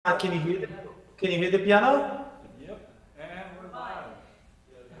Can you hear the, can you hear the piano? Yep, and we're live.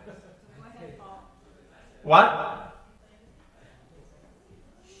 What?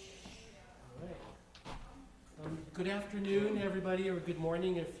 Good afternoon, everybody, or good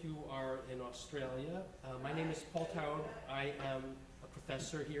morning if you are in Australia. My name is Paul Taub. I am a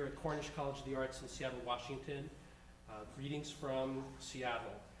professor here at Cornish College of the Arts in Seattle, Washington. Greetings from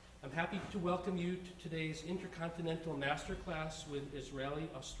Seattle. I'm happy to welcome you to today's Intercontinental Masterclass with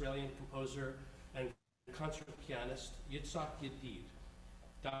Israeli-Australian composer and concert pianist Yitzhak Yedid.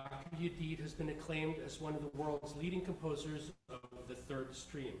 Dr. Yedid has been acclaimed as one of the world's leading composers of the third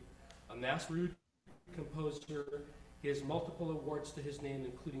stream. A master composer, he has multiple awards to his name,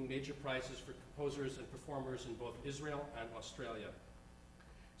 including major prizes for composers and performers in both Israel and Australia.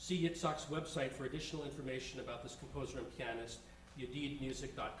 See Yitzhak's website for additional information about this composer and pianist,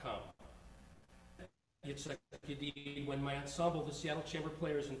 yedidmusic.com. Yitzhak Yedid, when my ensemble, the Seattle Chamber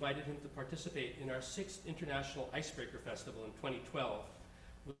Players, invited him to participate in our 6th International Icebreaker Festival in 2012,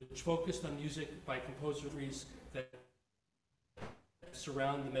 which focused on music by composers that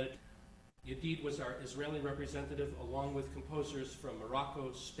surround the Mediterranean. Yedid was our Israeli representative, along with composers from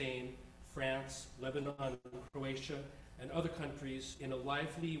Morocco, Spain, France, Lebanon, Croatia, and other countries in a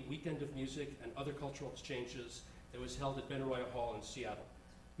lively weekend of music and other cultural exchanges that was held at Benaroya Hall in Seattle.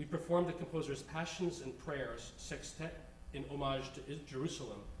 We performed the composer's Passions and Prayers sextet in homage to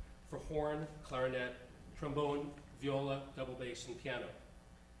Jerusalem for horn, clarinet, trombone, viola, double bass, and piano.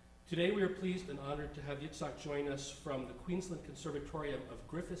 Today we are pleased and honored to have Yitzhak join us from the Queensland Conservatorium of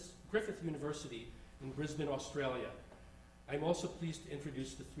Griffith University in Brisbane, Australia. I'm also pleased to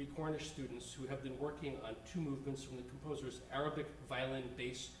introduce the 3 Cornish students who have been working on 2 movements from the composer's Arabic violin,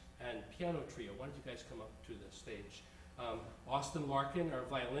 bass, and piano trio. Why don't you guys come up to the stage? Austin Larkin, our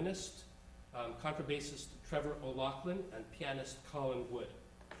violinist, contrabassist Trevor O'Loughlin, and pianist Colin Wood.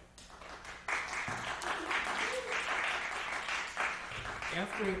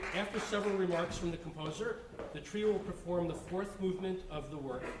 After several remarks from the composer, the trio will perform the 4th movement of the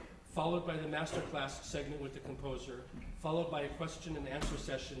work, followed by the masterclass segment with the composer, followed by a question and answer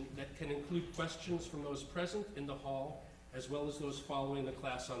session that can include questions from those present in the hall, as well as those following the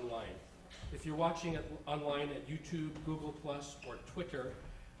class online. If you're watching online at YouTube, Google+, or Twitter,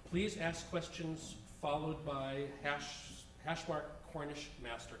 please ask questions followed by # Cornish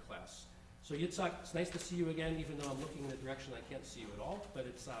Masterclass. So Yitzhak, it's nice to see you again, even though I'm looking in the direction I can't see you at all, but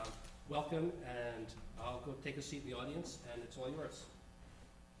it's welcome, and I'll go take a seat in the audience, and it's all yours.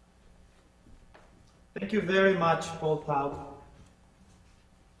 Thank you very much, Paul Taub.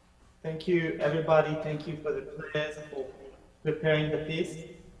 Thank you, everybody. Thank you for the players for preparing the piece.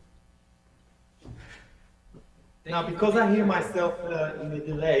 Now, because I hear myself in a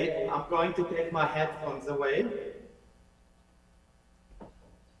delay, I'm going to take my headphones away.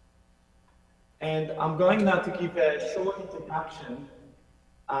 And I'm going now to give a short introduction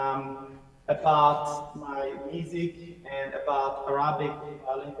about my music and about Arabic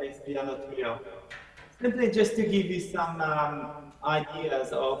violin-based piano trio. Simply just to give you some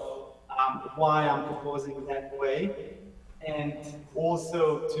ideas of why I'm composing that way, and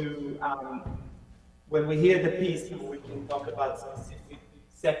also to, when we hear the piece, we can talk about specific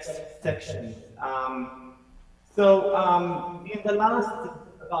sections. In the last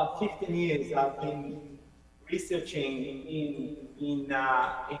about 15 years, I've been researching in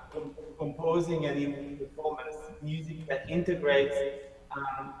composing and in performance music that integrates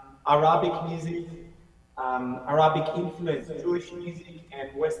Arabic music, Arabic influence, Jewish music,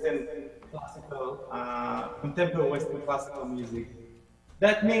 and Western classical, contemporary Western classical music.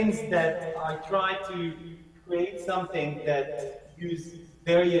 That means that I try to create something that uses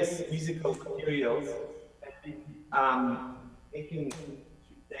various musical materials, taking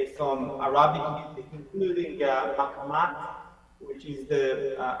from Arabic music, including maqamat, which is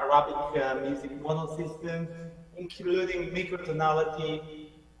the Arabic music model system, including microtonality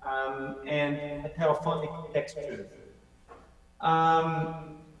and heterophonic textures.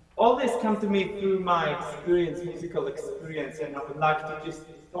 All this comes to me through my experience, musical experience, and I would like to just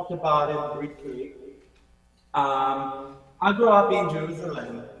talk about it briefly. I grew up in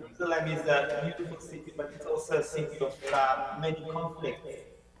Jerusalem. Jerusalem is a beautiful city, but it's also a city of many conflicts.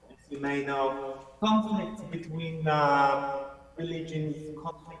 As you may know, conflicts between religions,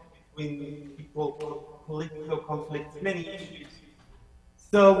 conflict between people, political conflicts, many issues.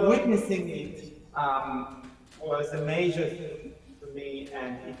 So witnessing it was a major thing for me,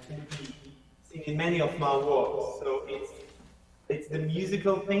 and it can be seen in many of my works. So it's the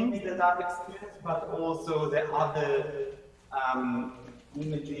musical things that I've experienced, but also the other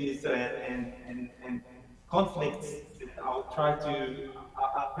images and conflicts that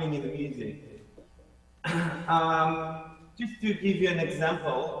bring in music. Just to give you an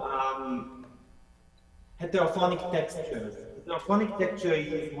example, heterophonic textures. Heterophonic texture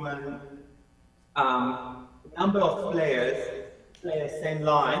is when number of players play the same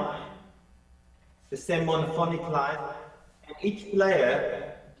line, the same monophonic line, and each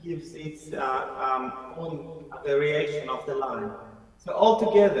player gives its own variation of the line. So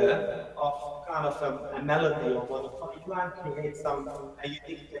altogether, of kind of a melody or monophonic line creates a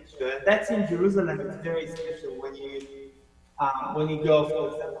unique texture. And that's in Jerusalem. It's very special when you go,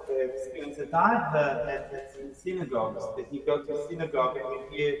 for example, the experience that I've that's in synagogues, that you go to a synagogue and you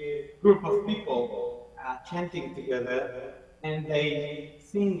hear a group of people chanting together, and they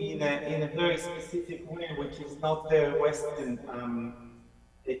sing in a very specific way, which is not very Western.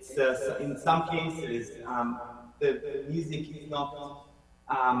 It's in some cases the music is not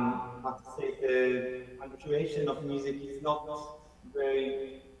how to say, the punctuation of music is not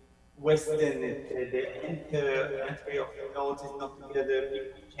very Western. The entry of the notes is not together.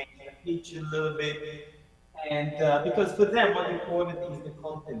 People change the pitch a little bit, and because for them, what important is the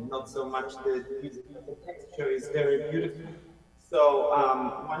content, not so much the music. But the texture is very beautiful. So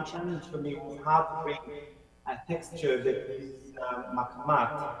one challenge for me was how to bring a texture that is makamat,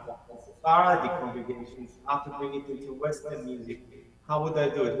 Sephardi congregations, how to bring it into Western music. How would I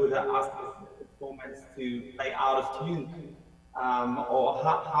do it? Would I ask the performance to play out of tune? Or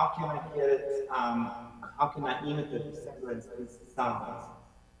how can I get it, how can I imitate the semblance of these sounds?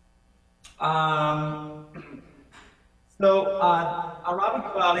 So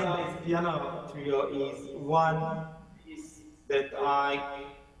Arabic violin-based piano trio is one piece that I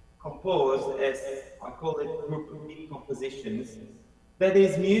composed as, I call it group B compositions. That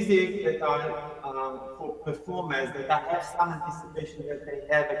is music that for performers that I have some anticipation that they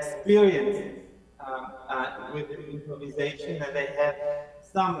have experience with improvisation, and they have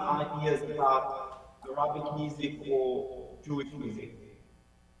some ideas about Arabic music or Jewish music.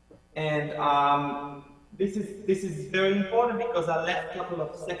 And this is very important because I left a couple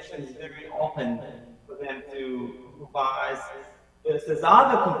of sections very open for them to improvise. Versus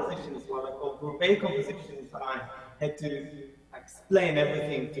other compositions, what I call group A compositions, I had to explain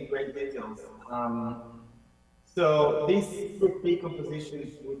everything to great details. So these group B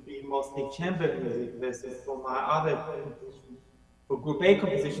compositions would be mostly chamber music, versus for my other compositions, for group A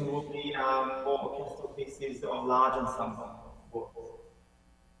composition would be more orchestral pieces or large ensemble.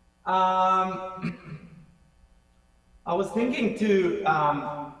 I was thinking to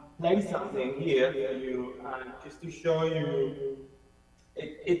play something here for you, just to show you.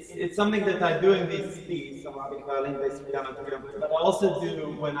 It's something that I do in this piece, Arabic violin-based piano trio, but I also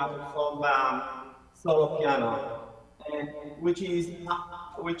do when I perform solo piano, and which is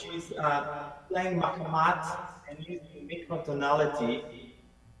playing makamat and using microtonality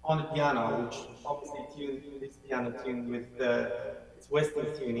on the piano, which obviously tunes this piano tuned with its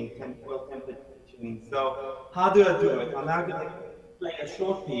Western tuning, well-tempered tuning. So how do I do it? I'm now going to play a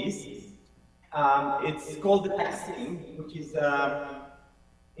short piece. It's called the Taksim, which is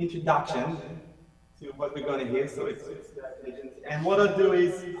introduction to what we're going to hear. So it's and what I do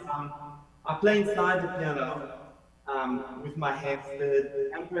is I play inside the piano with my hands. The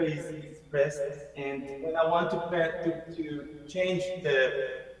tempo is pressed, and when I want to change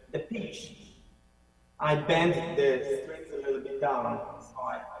the pitch, I bend the strings a little bit down, so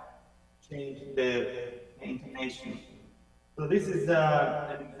I change the intonation. So this is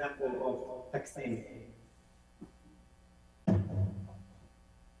an example of Taksim.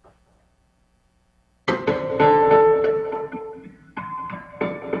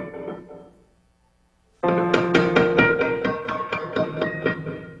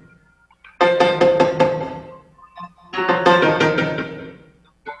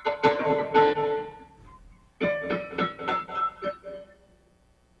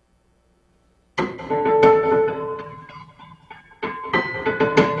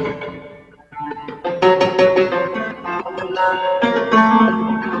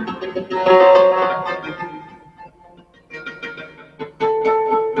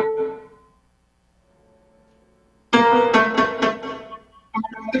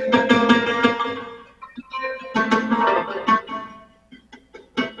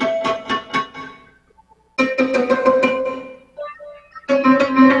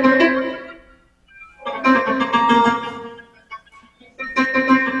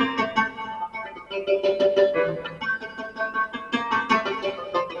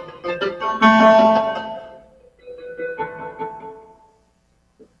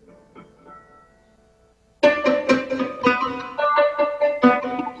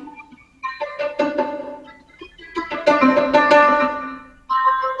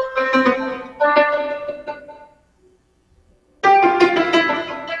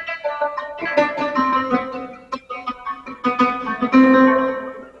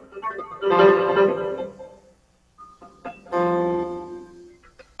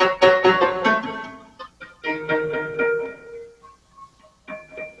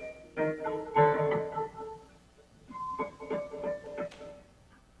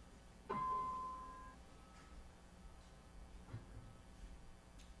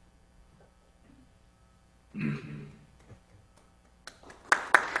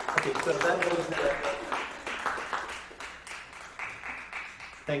 Okay, so that was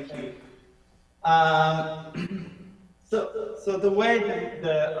thank you. So the way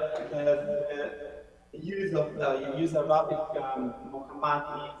the use of you use Arabic Muhammad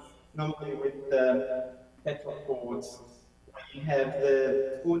is normally with the tetrachords. You have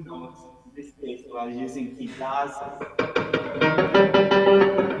the full notes. In this case, we are using guitars.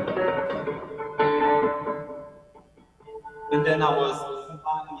 And then I was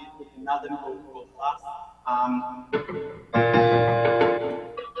combining it with another mode called last. Then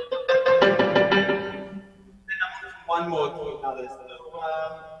I moved from one mode to another. So,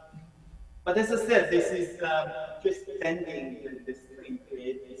 but as I said, this is just bending the string to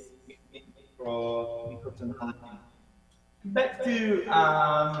create this microtonality. Back to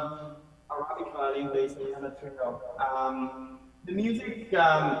Arabic violin based piano trio. The music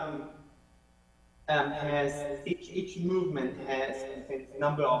has each movement has contains a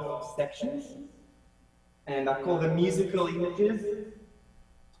number of sections, and I call them musical images.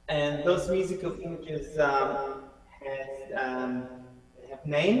 And those musical images have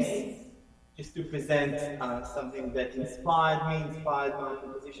names, just to present something that inspired me, inspired my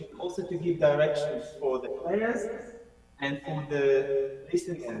composition, also to give directions for the players and for the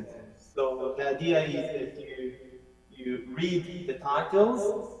listeners. So the idea is that you read the titles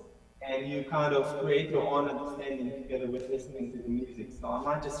and you kind of create your own understanding together with listening to the music. So I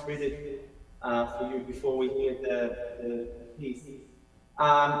might just read it for you before we hear the piece.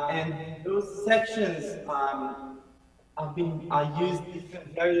 And those sections I used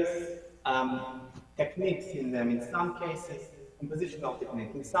different various techniques in them. In some cases, compositional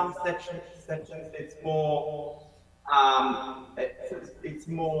technique. In some sections it's more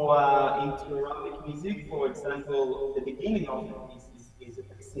into Arabic music. For example, the beginning of the piece is a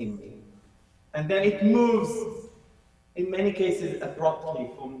taqsim. And then it moves, in many cases,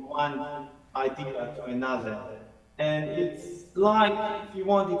 abruptly from one idea to another. And it's like, if you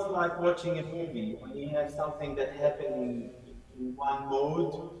want, it's like watching a movie. When you have something that happened in one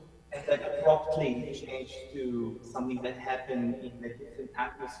mode, and then abruptly change to something that happened in a different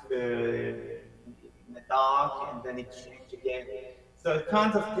atmosphere, in the dark, and then it changed again. So it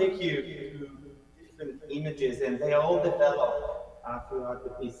kind of takes you to different images, and they all develop throughout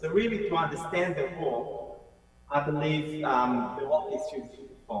the piece. So really, to understand the whole, I believe the whole piece should be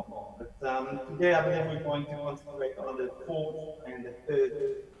performed. But today, I believe we're going to concentrate on the fourth and the third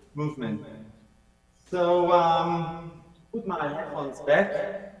movement. So put my headphones back.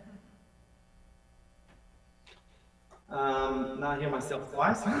 Now I hear myself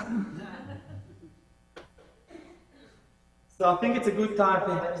twice. So I think it's a good time,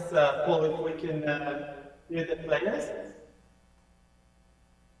 perhaps, Paul, if we can hear the players.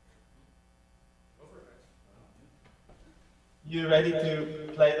 You ready to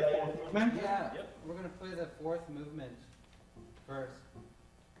play the fourth movement? Yeah, we're going to play the fourth movement first.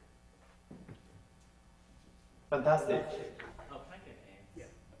 Fantastic. Oh, thank you. Yeah.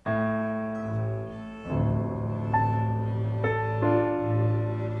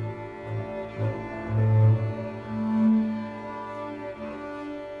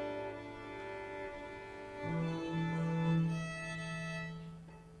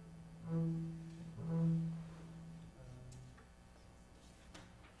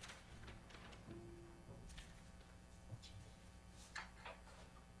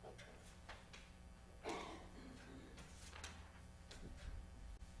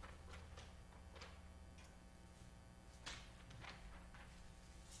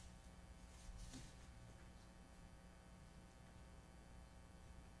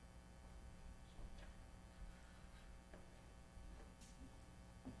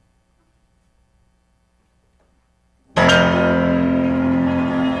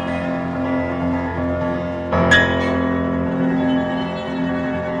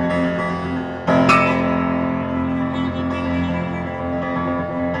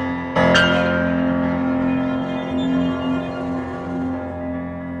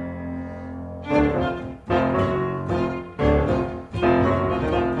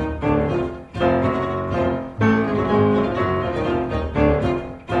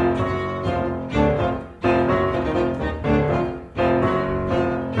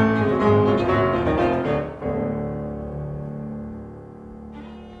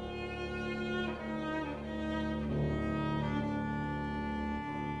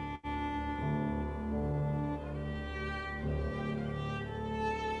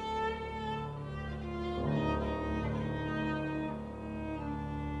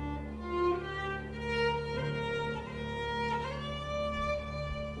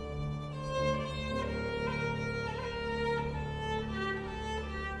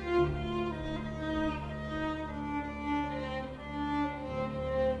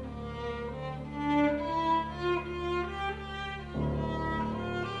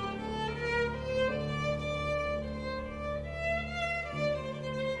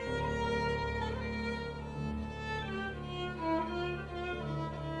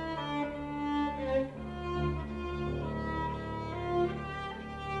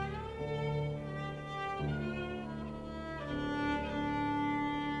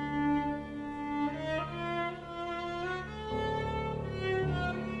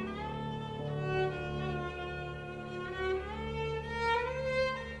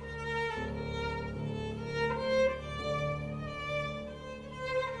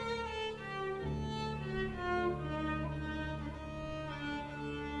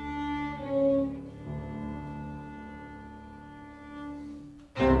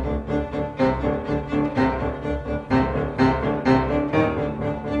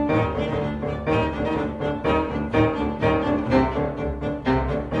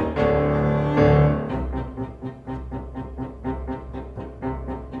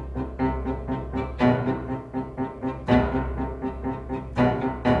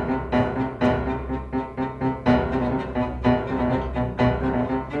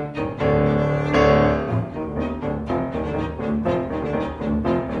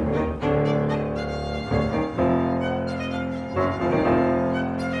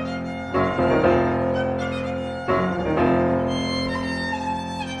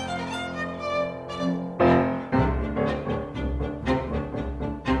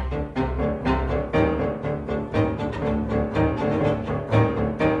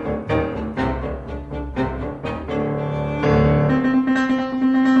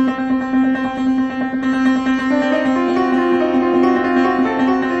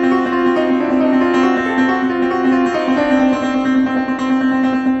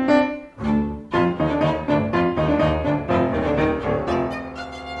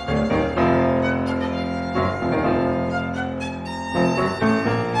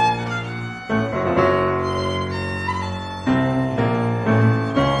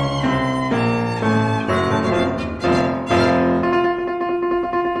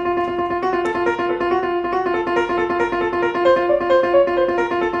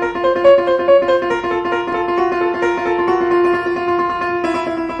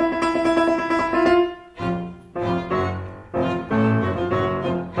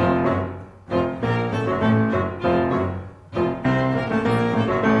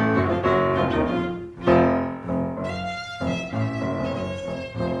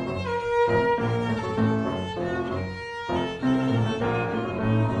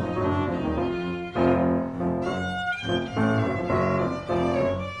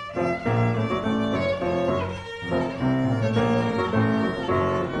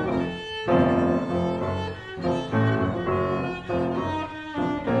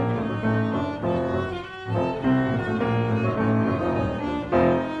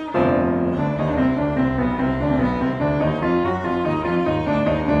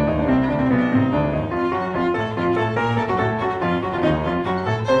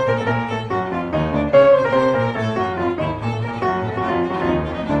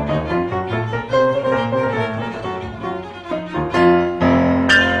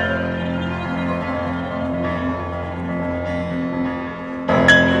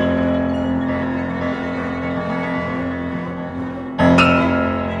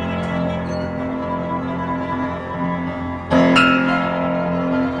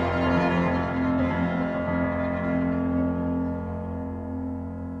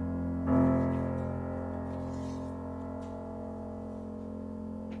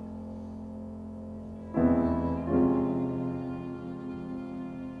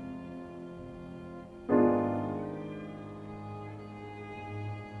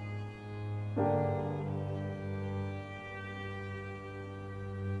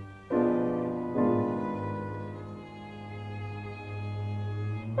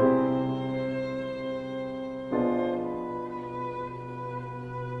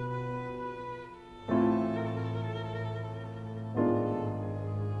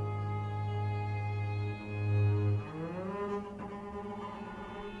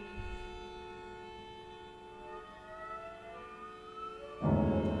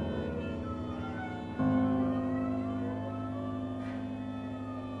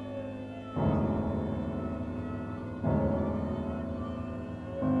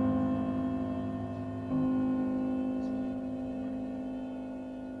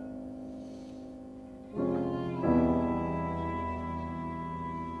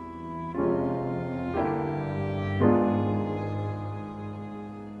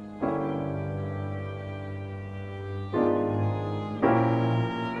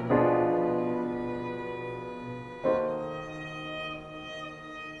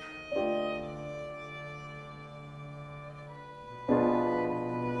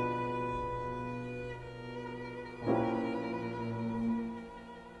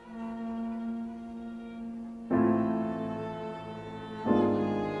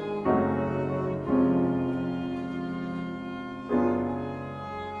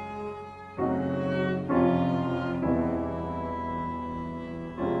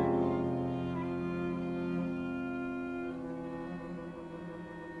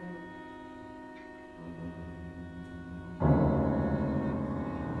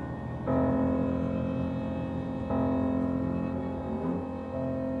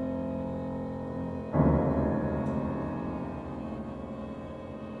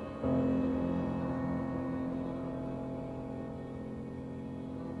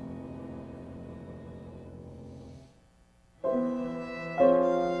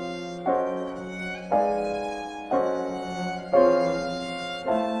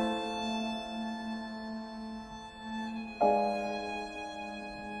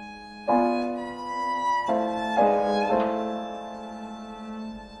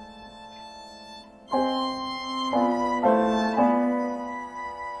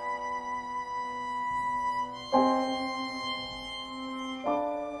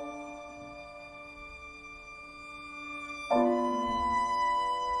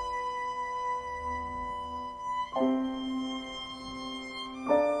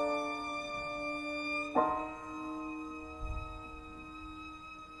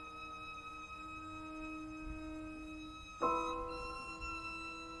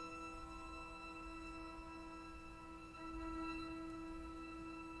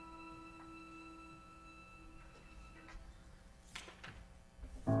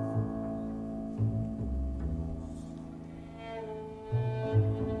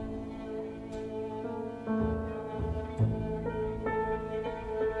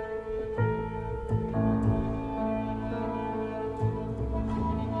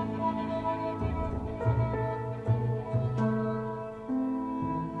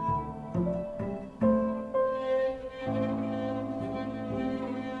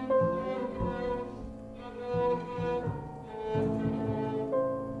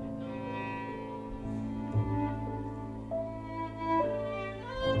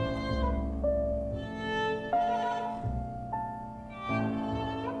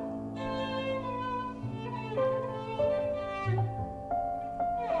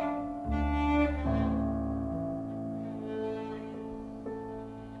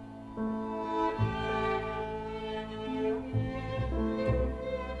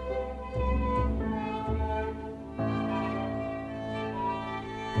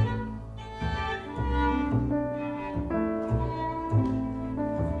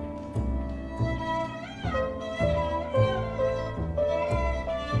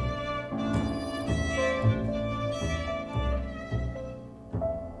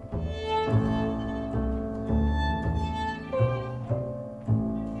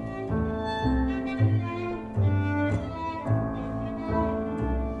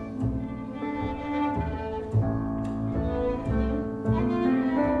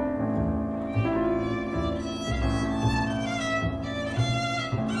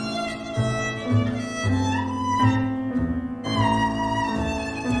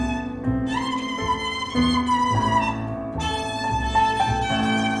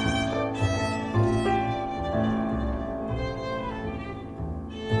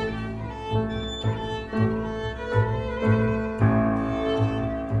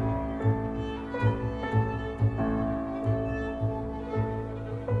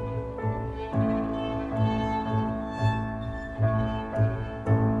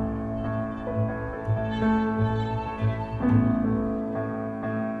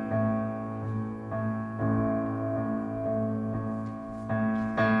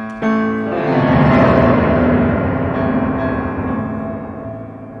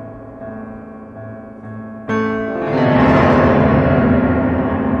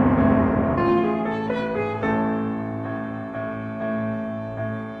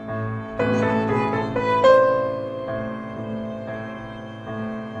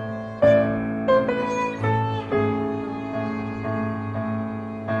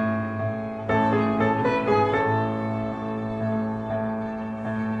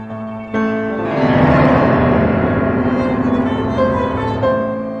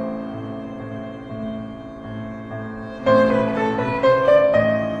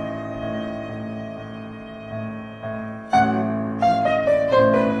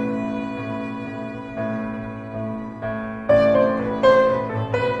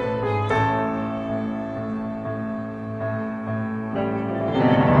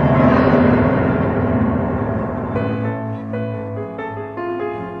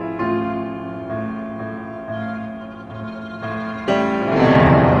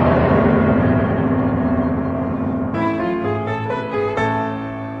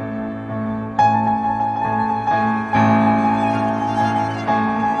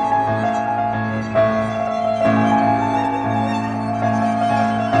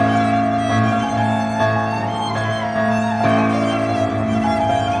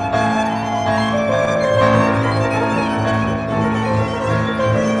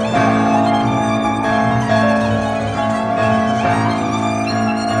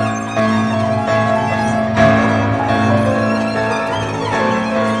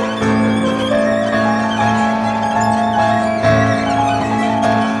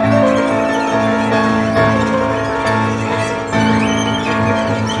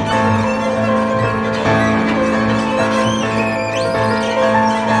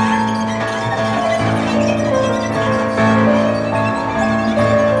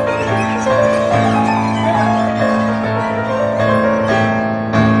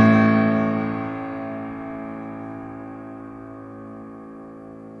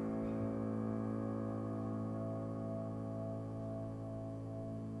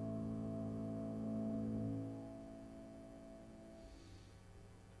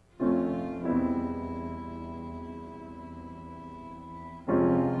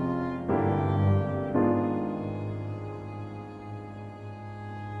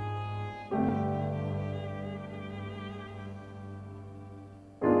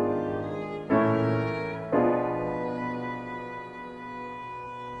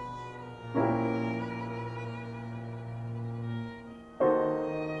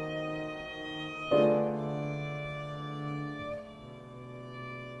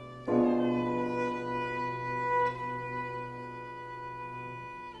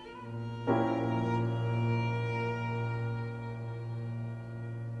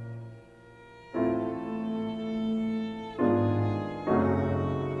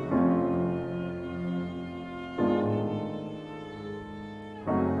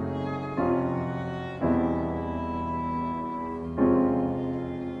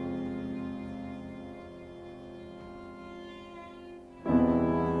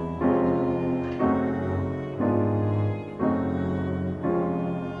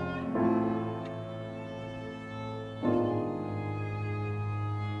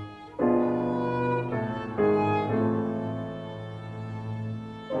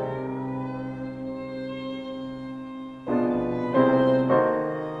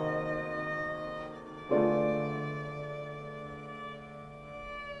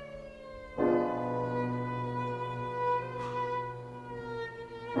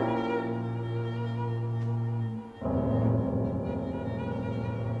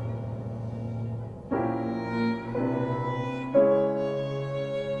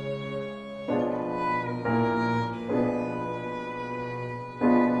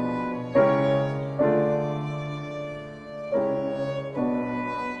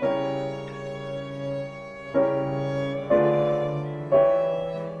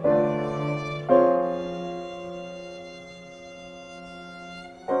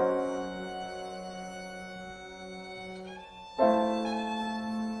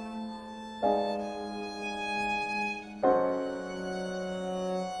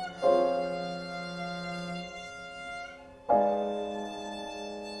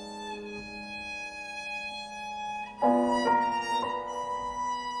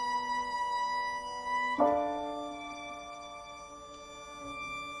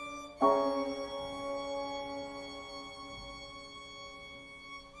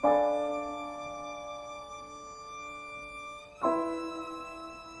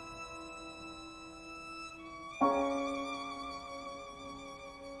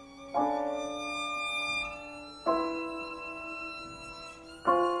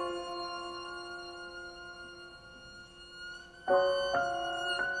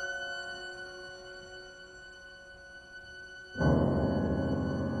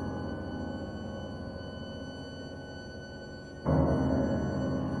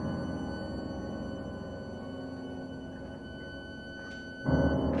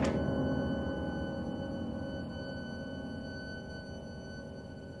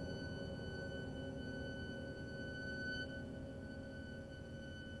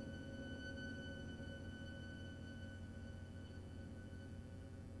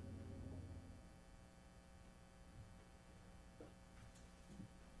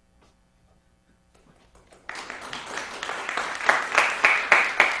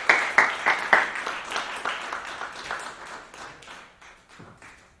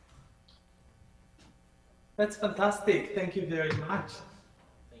 That's fantastic. Thank you very much.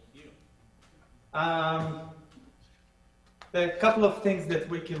 Thank you. There are a couple of things that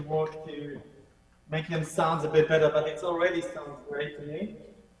we can work to make them sound a bit better, but it already sounds great to me.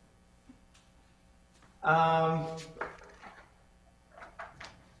 At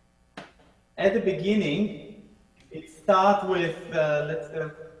the beginning, it starts with let's say,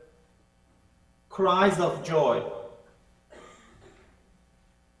 cries of joy.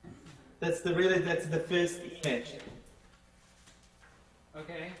 That's the first image.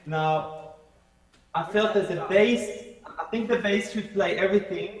 Okay. Now, I felt as a bass, I think the bass should play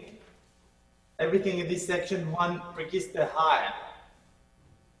everything in this section one register higher.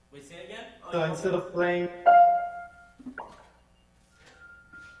 Wait, say it again? Oh, So yeah. instead of playing,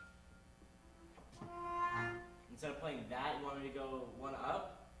 Instead of playing that, you want me to go one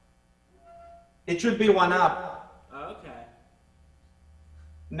up? it should be one up. Oh, okay.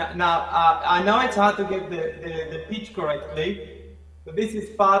 Now, I know it's hard to get the pitch correctly, but this is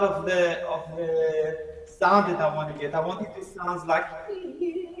part of the sound that I want to get. I want it to sound like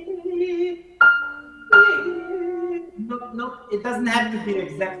it doesn't have to be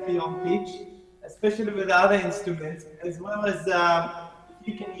exactly on pitch, especially with other instruments, as well as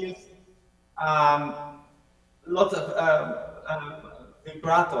you can use lots of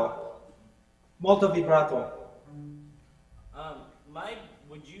vibrato, molto vibrato. Mike,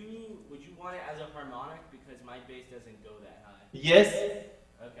 would you want it as a harmonic because my bass doesn't go that high? Yes,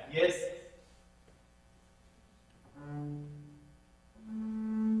 Okay. yes.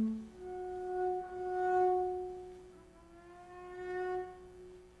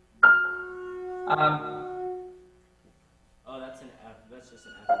 Oh, that's an F. That's just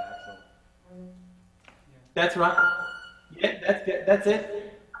an F natural. That's right. Yeah, that's it.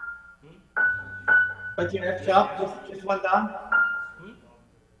 But you have sharp, just one down. Hmm?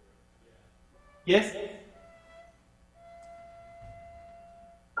 Yes.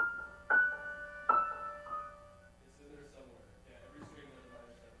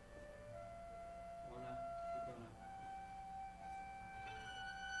 One up, keep going up.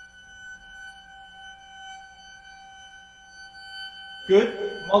 Good.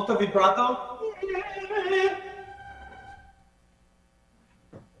 Molto vibrato.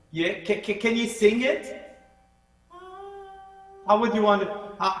 Yeah. Can you sing it? How would you want to?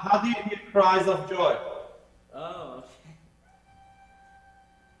 How do you hear cries of joy? Oh,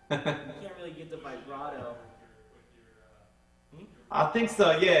 okay. You can't really get the vibrato. I think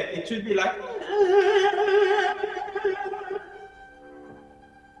so. Yeah. It should be like.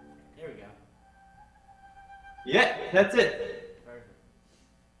 There we go. Yeah. That's it. Perfect.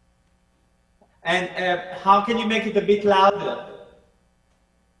 And how can you make it a bit louder?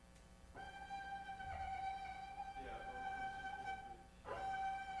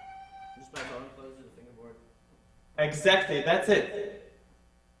 Just by going close to the fingerboard. Exactly, that's it.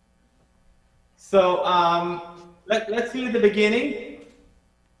 So let's hear the beginning,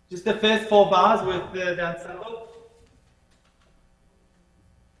 just the first 4 bars with the ensemble.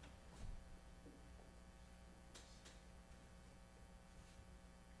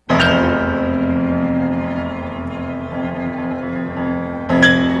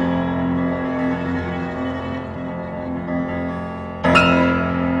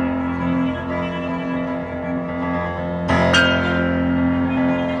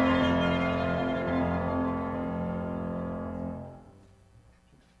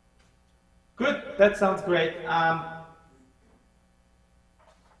 Good, that sounds great.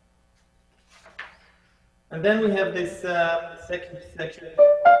 And then we have this second section.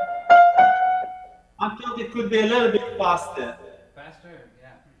 I thought it could be a little bit faster, Faster,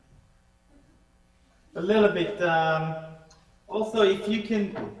 yeah. a little bit. Also, if you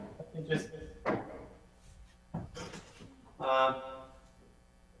can just.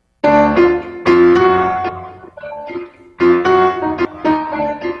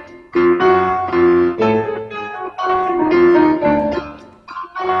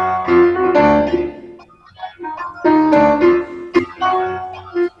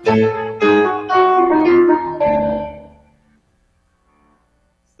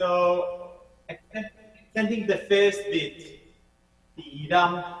 So, extending the first bit,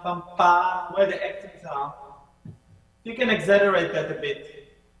 dee-dum, pam, pa, where the accents are, you can exaggerate that a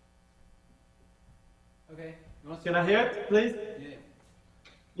bit. Okay. You want Can I hear it, please? Yeah.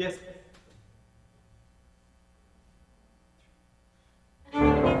 Yes.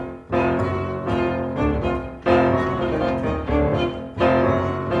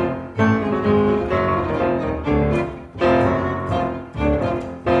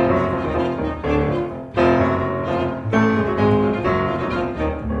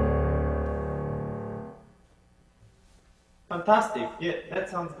 Fantastic. Yeah, that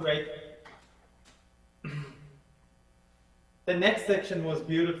sounds great. The next section was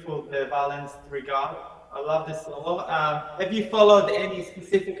beautiful, the Violin's Regard. I love this solo. Have you followed any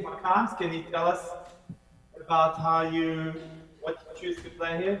specific makams? Can you tell us about what you choose to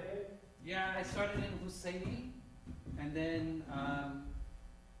play here? Yeah, I started in Husseini, and then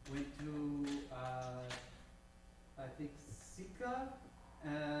went to I think Sika,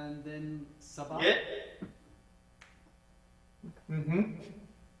 and then Sabah. Yeah.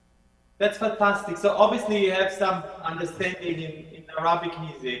 That's fantastic. So obviously you have some understanding in Arabic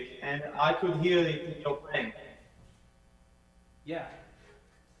music, and I could hear it in your playing. Yeah.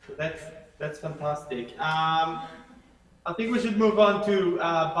 So that's fantastic. I think we should move on to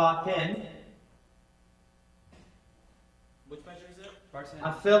bar 10. Which measure is it? Barcelona.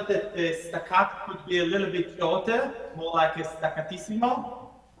 I felt that the staccato could be a little bit shorter, more like a staccatissimo,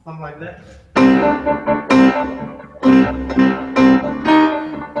 something like that.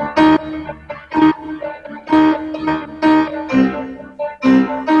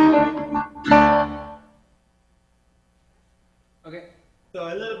 Okay. So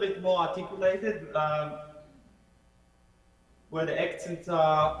a little bit more articulated. Where the accents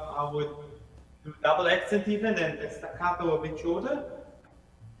are, I would do double accent even, and the staccato a bit shorter.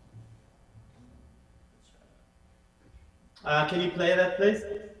 Can you play that, please?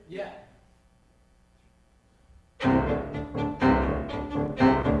 Yeah.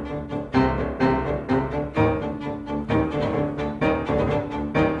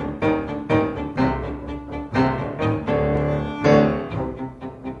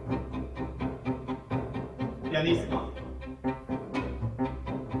 Pianissimo.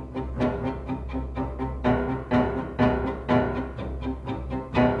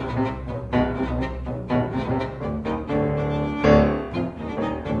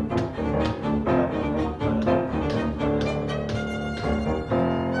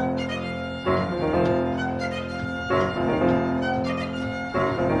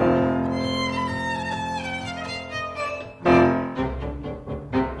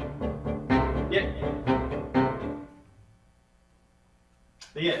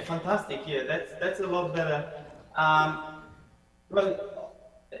 Yeah, fantastic. Yeah, that's a lot better. Well,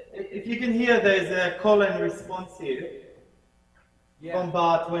 if you can hear, there's a call and response here from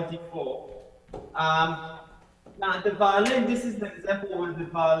bar 24. Now the violin, this is an example where the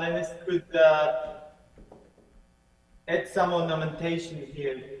violinist could add some ornamentation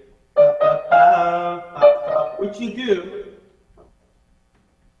here, which you do,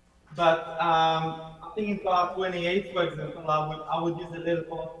 but I think in bar 28, for example, I would use a little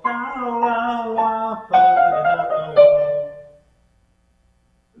more.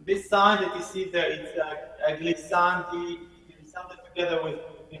 This sign that you see there, it's a glissandi, glissando together with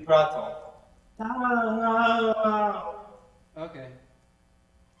vibrato. Okay.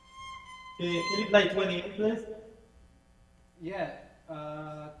 Can you play 28, please? Yeah.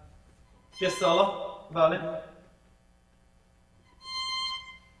 Just solo, violin.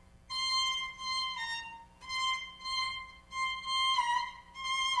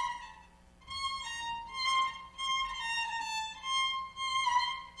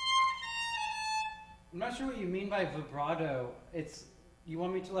 I'm not sure what you mean by vibrato. It's, you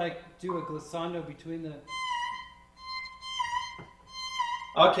want me to like do a glissando between the,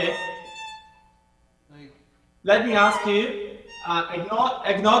 Okay. like, Let me ask you,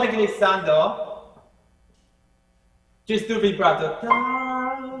 ignore the glissando. Just do vibrato.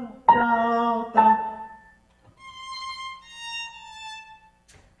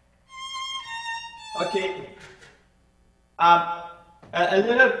 Okay.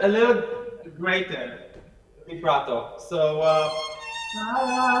 A little greater vibrato. So.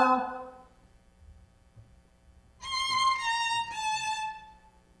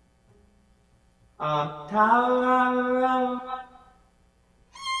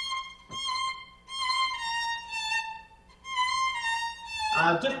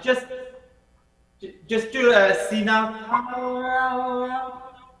 Just do a C now.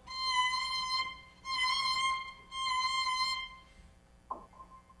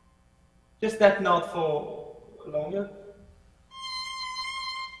 Just that note for longer.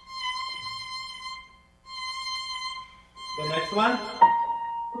 The next one.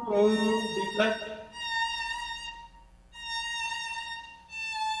 B flat.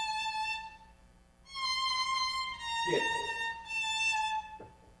 Good.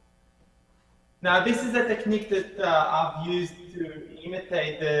 Now this is a technique that I've used to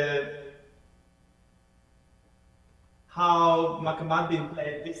imitate how Makamandin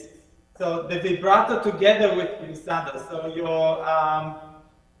played this. So the vibrato together with glissando. So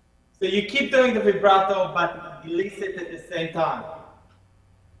you keep doing the vibrato, but release it at the same time.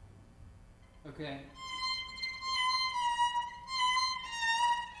 Okay.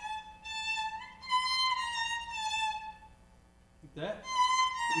 Like that?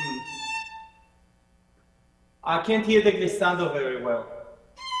 I can't hear the glissando very well.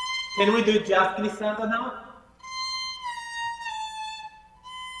 Can we do just glissando now?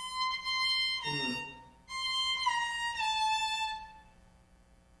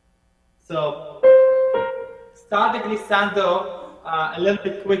 So start the glissando a little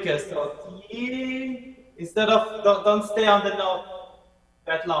bit quicker. So instead of don't stay on the note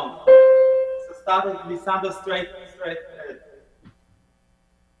that long. So start the glissando straight ahead.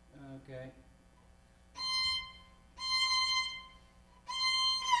 Okay.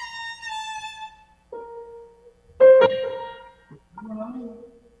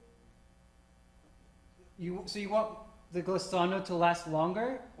 So you want the glissando to last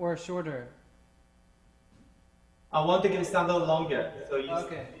longer or shorter? I want the glissando longer. So you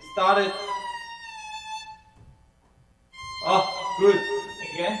start it. Oh, good.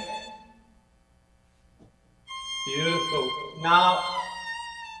 Again. Beautiful.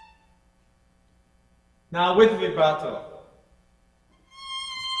 Now with vibrato.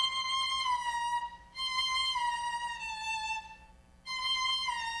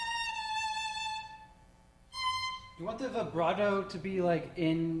 You want the vibrato to be like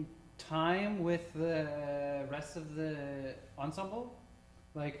in time with the rest of the ensemble?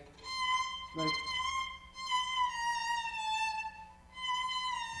 Like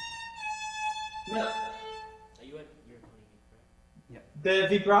Yeah. Are you at your playing it, right? The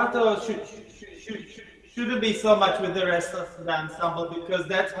vibrato shouldn't be so much with the rest of the ensemble because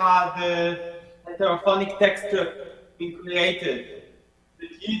that's how the heterophonic texture been created.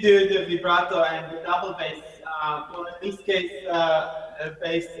 If you do the vibrato and the double bass, well in this case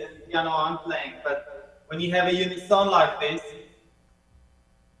bass and piano I'm playing, but when you have a unison like this,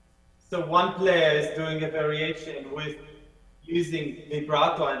 so one player is doing a variation with using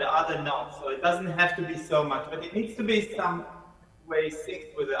vibrato and the other not, so it doesn't have to be so much, but it needs to be some way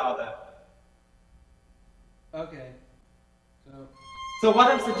synced with the other. okay. So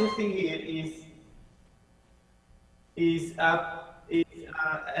what I'm suggesting here is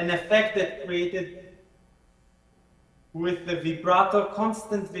an effect that created with the vibrato,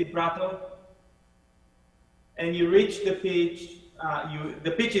 constant vibrato, and you reach the pitch.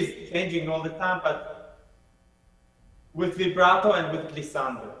 The pitch is changing all the time, but with vibrato and with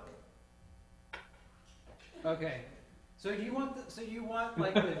glissando. Okay. So you want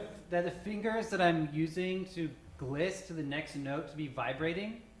like that the fingers that I'm using to gliss to the next note to be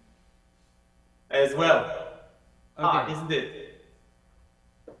vibrating? As well. Okay. Isn't it?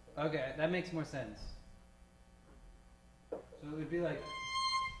 Okay, that makes more sense. So it would be like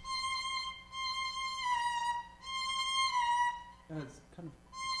it's kind of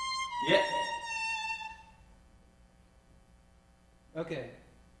Yeah. okay.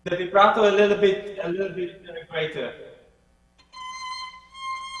 The vibrato a little bit greater.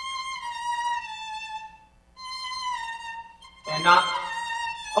 And not.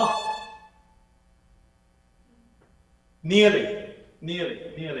 Oh. Nearly.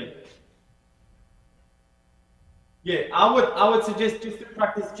 Yeah, I would suggest just to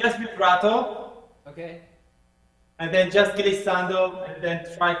practice just vibrato. Okay. And then just glissando, and then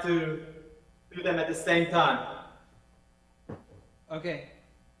try to do them at the same time. Okay.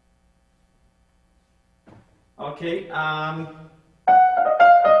 Okay.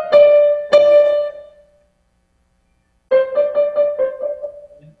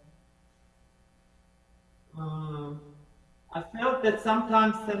 I felt that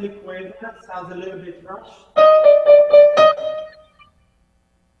sometimes semiquaver sounds a little bit rushed.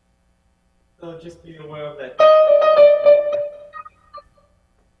 So just be aware of that.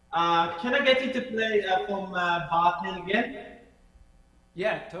 Can I get you to play from Barton again?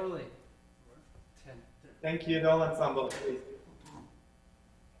 Yeah, totally. 10. Thank you, the ensemble, please.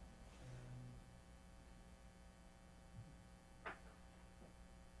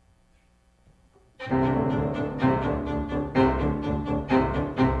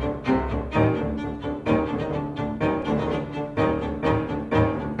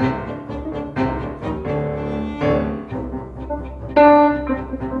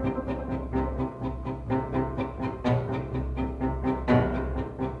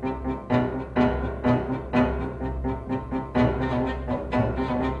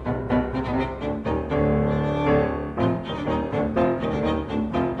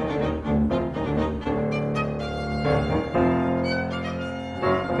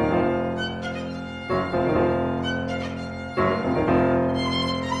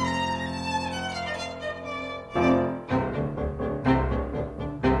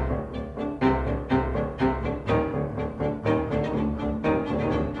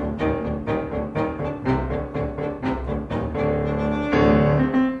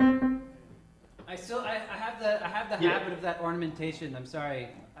 the habit of that ornamentation. I'm sorry,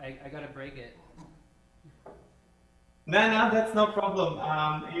 I gotta break it. No, that's no problem.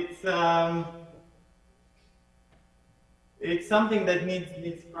 It's something that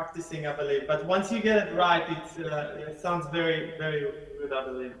needs practicing, I believe. But once you get it right, it sounds very, very good, I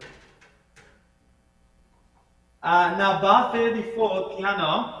believe. Now, bar 34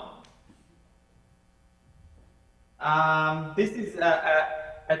 piano. This is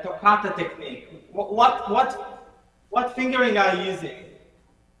a toccata technique. What fingering are you using?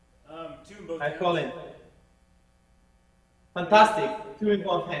 Two in both I hands. call it. Fantastic. Two in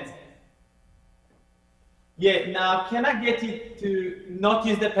both hands. Yeah, now can I get you to not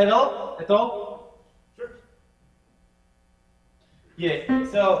use the pedal at all? Sure. Yeah,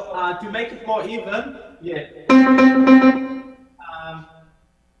 so to make it more even, yeah.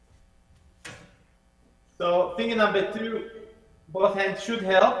 So finger number 2, both hands should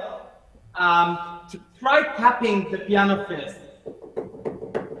help. Try tapping the piano first.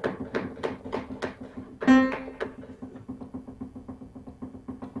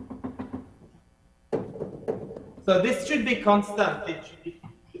 So this should be constant.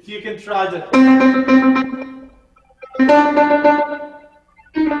 If you can try that.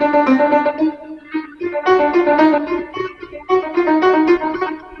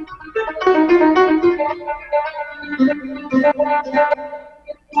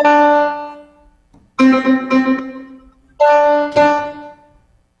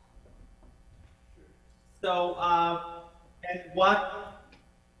 So, and what?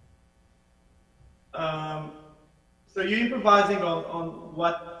 So you're improvising on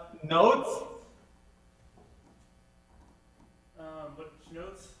what notes? Which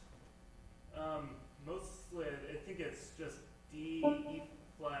notes? Mostly, I think it's just D, E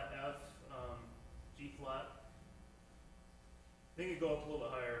flat, F, G flat. I think it go up a little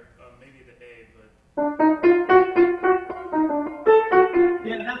bit higher, maybe the A, but.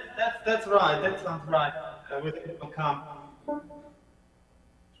 Yeah, that's right. That sounds right. With it will come.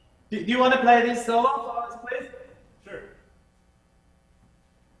 Do you want to play this solo for us, please? Sure.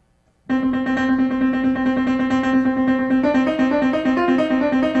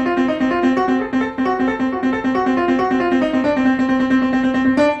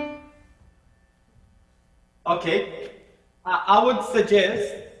 Okay. I would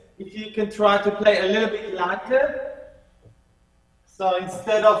suggest if you can try to play a little bit lighter. So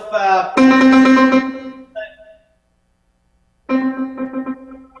instead of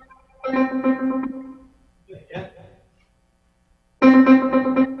yeah.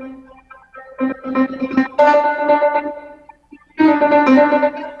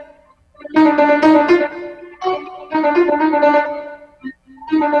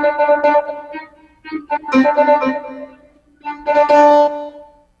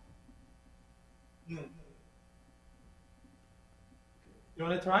 You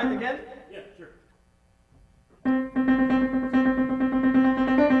want to try it again? Yeah, sure.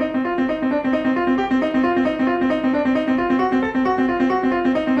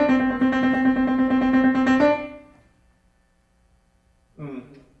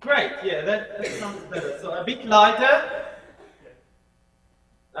 Great, yeah, that sounds better. So a bit lighter.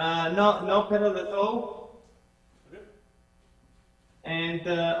 No pedal at all. Okay. And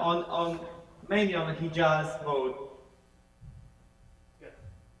mainly on a Hijaz mode. Yeah.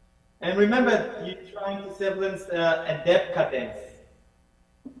 And remember, you're trying to semblance a depth cadence.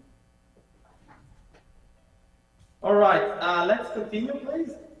 All right, let's continue,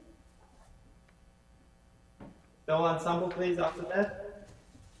 please. The ensemble, please, after that.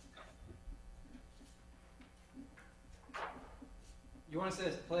 You want us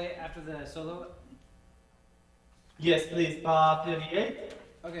to play after the solo? Yes, please, bar 38.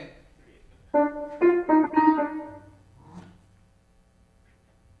 Okay.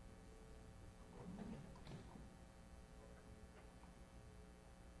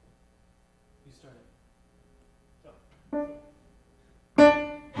 You start it.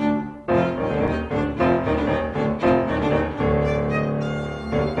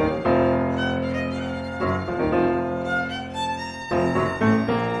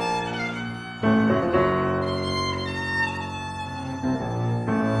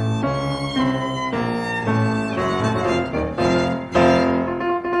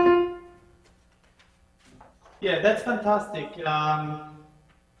 Yeah, that's fantastic.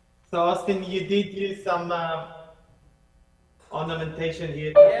 So Austin, you did use some ornamentation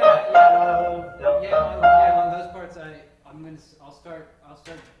here. Yeah, on those parts, I'll start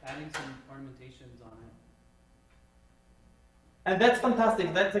adding some ornamentations on it. And that's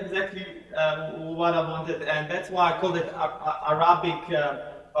fantastic. That's exactly what I wanted, and that's why I called it Arabic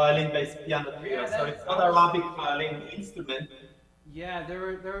violin-based piano trio, so it's not Arabic violin instrument. Yeah,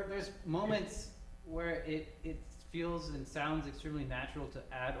 there's moments where it feels and sounds extremely natural to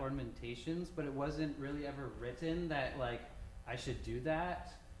add ornamentations, but it wasn't really ever written that like I should do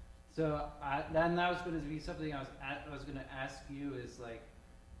that. So then that was going to be something I was going to ask you is like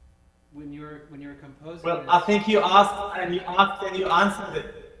when you're composing. Well, this, I think you asked and you answered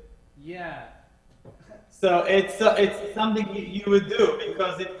it. Yeah. So it's something you would do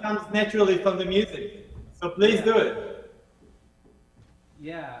because it comes naturally from the music. So please do it.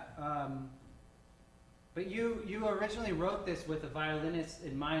 Yeah. But you originally wrote this with a violinist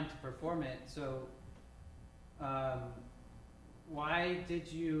in mind to perform it. So why did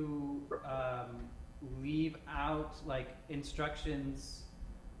you leave out like instructions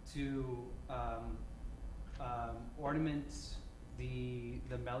to ornament the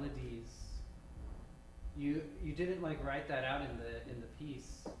melodies? You didn't like write that out in the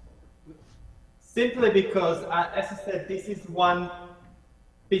piece. Simply because, as I said, this is one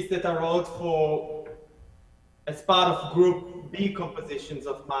piece that I wrote for as part of group B compositions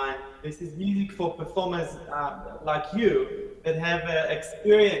of mine. This is music for performers like you that have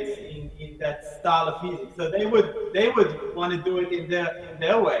experience in that style of music. So they would want to do it in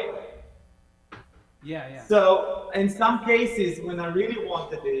their way. Yeah. So in some cases, when I really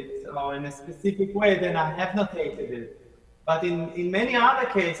wanted it, or in a specific way, then I have notated it. But in many other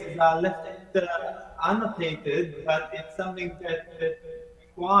cases, I left it annotated, but it's something that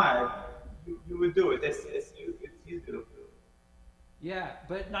required. You would do it as you do. Yeah,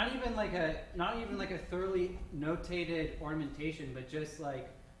 but not even like a thoroughly notated ornamentation, but just like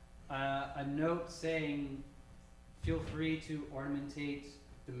a note saying, "Feel free to ornamentate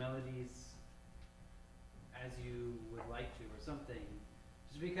the melodies as you would like to," or something.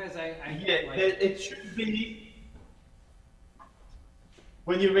 Just because Yeah, like, it should be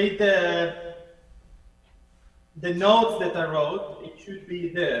when you read the notes that I wrote, it should be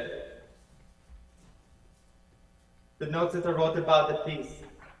there. The notes that I wrote about the piece.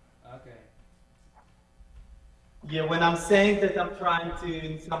 Okay. Yeah, when I'm saying that I'm trying to,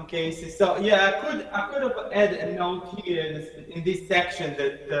 in some cases, so yeah, I could have added a note here in this section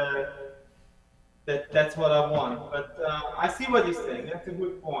that's what I want. But I see what you're saying. That's a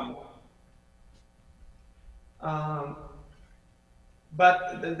good point.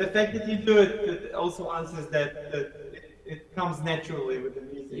 But the fact that you do it also answers that it comes naturally with the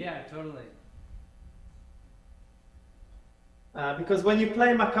music. Yeah, totally. Because when you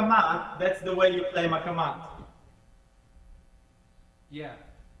play makamat, that's the way you play makamat. Yeah.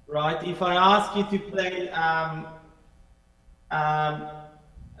 Right? If I ask you to play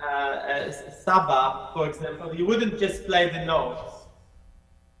Saba, for example, you wouldn't just play the notes.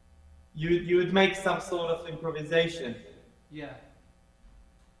 You would make some sort of improvisation. Yeah.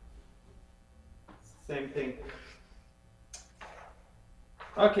 Same thing.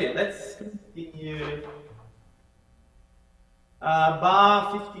 Okay, let's continue.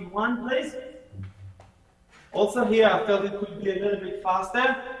 Bar 51, please. Also here, I felt it could be a little bit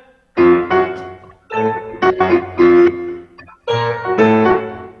faster.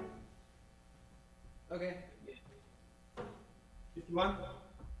 Okay. 51.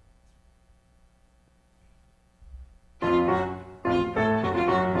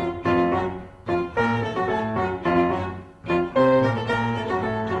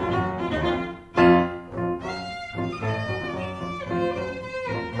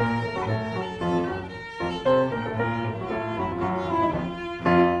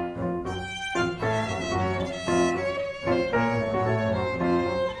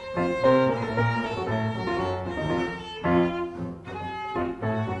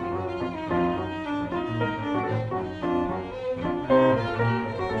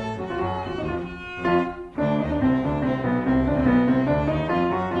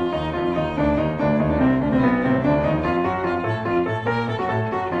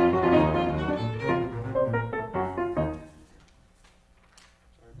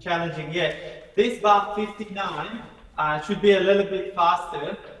 Challenging, yeah. This bar 59 should be a little bit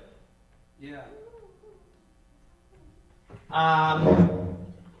faster. Yeah.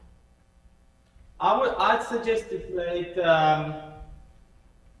 I'd suggest to play it,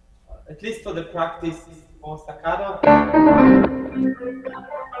 at least for the practice, more staccato.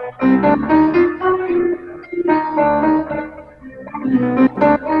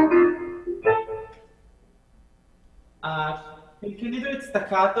 Can you do it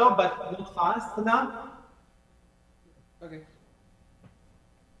staccato, but not fast enough? Okay.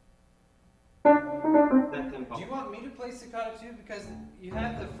 That tempo. Do you want me to play staccato too? Because you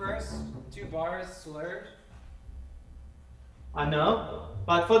have the first two bars slurred. I know,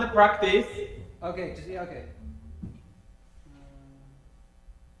 but for the practice, Okay, just yeah, okay.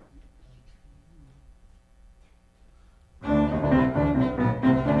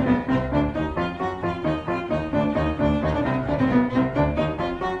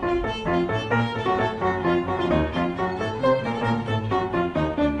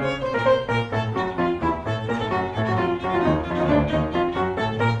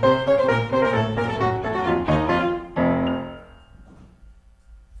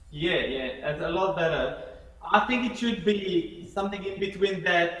 yeah, that's a lot better. I think it should be something in between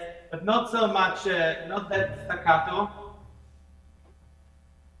that, but not so much, not that staccato,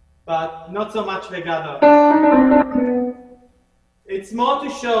 but not so much legato. It's more to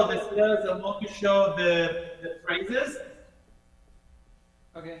show the slurs are more to show the phrases.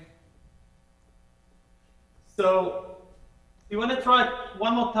 Okay. So you want to try it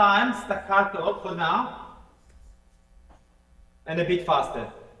one more time, staccato for now, and a bit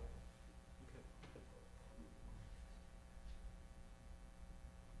faster.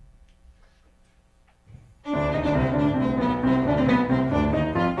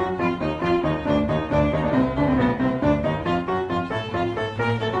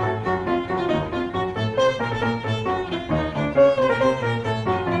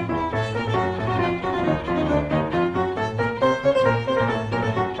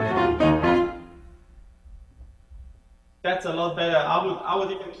 That's a lot better. I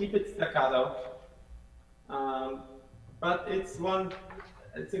would even keep it staccato. But it's an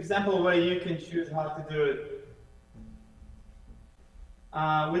example where you can choose how to do it.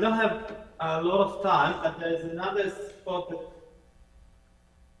 We don't have a lot of time, but there's another spot that,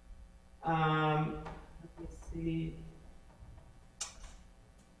 let me see.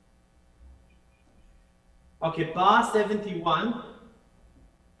 Okay, bar 71,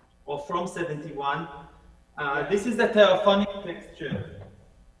 or from 71. This is the theophonic texture.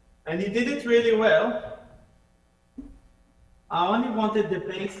 And he did it really well. I only wanted the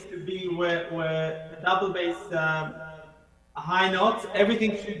bass to be where the double bass high notes,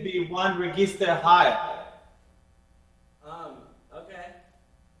 everything should be one register higher. Okay.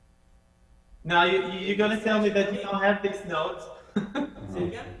 Now you're gonna tell me that you don't have these notes. Say it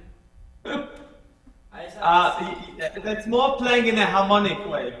again? I just have That's more playing in a harmonic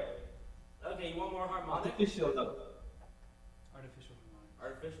way. Okay, you want more harmonic? Artificial though. Artificial harmonic.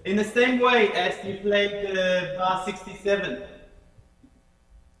 Artificial. In the same way as you played the bar 67.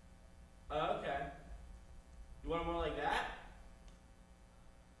 Okay. You want more like that?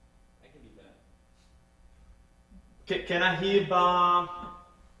 I can do that. Can I hear bar?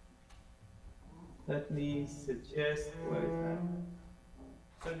 Let me suggest, where is that?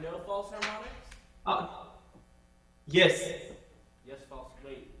 So no false harmonics? Yes. Yes, false.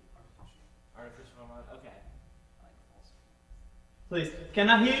 Wait. Artificial harmonic. Okay. Please. Can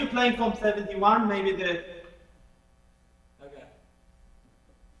I hear you playing from 71? Maybe the. Okay.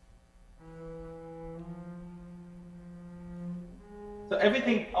 So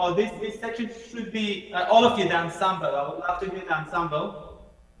everything, this section should be, all of you, the ensemble. I would love to hear the ensemble.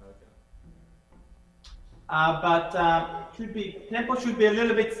 Okay. But tempo should be a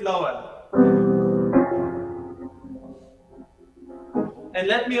little bit slower. And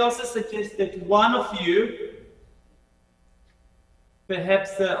let me also suggest that one of you,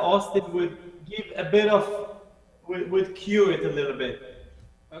 perhaps Austin, would give a bit of, would cue it a little bit.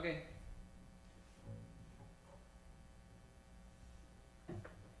 Okay.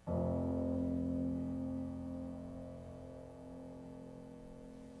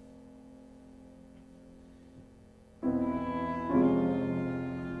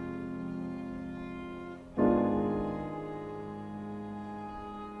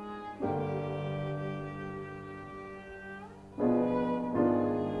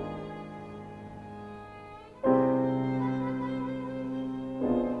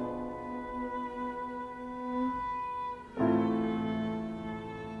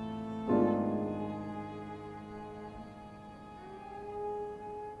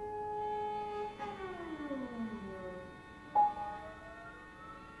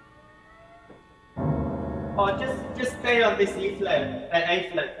 Or just stay on this E flat, A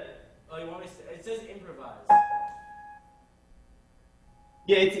flat. Oh, you want me to? It says improvise.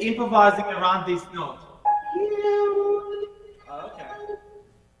 Yeah, it's improvising around this note. Oh, okay.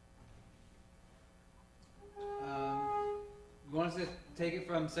 You want us to take it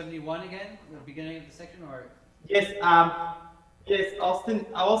from 71 again, the beginning of the section, or? Yes, yes, Austin.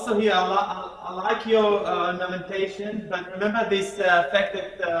 Also here, I like your ornamentation, but remember this fact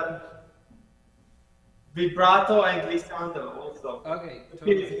that vibrato and glissando also. Okay, It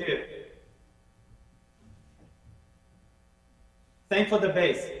totally. appears here. Same for the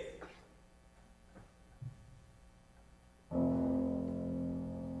bass.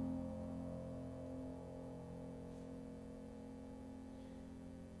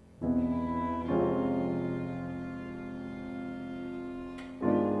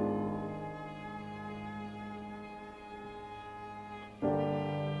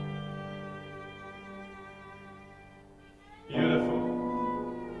 Beautiful.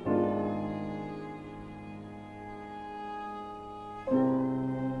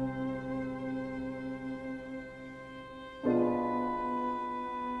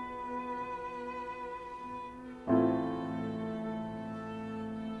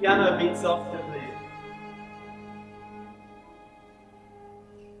 Piano a bit softer, please.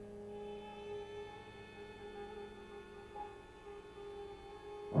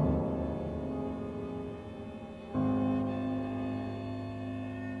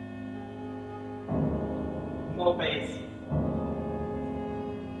 More bass.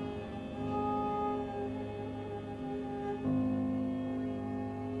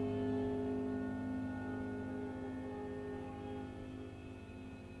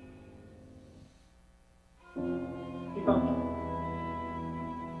 Keep on.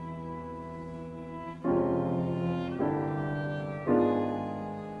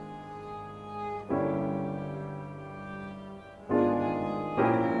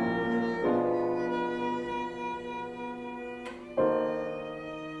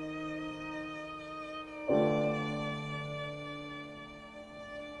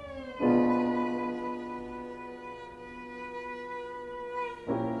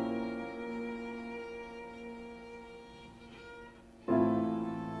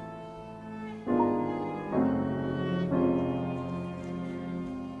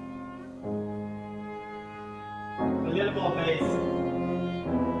 A little more bass.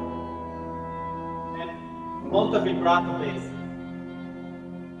 And molto vibrato bass.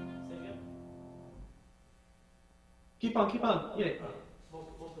 Say again? Keep on, yeah.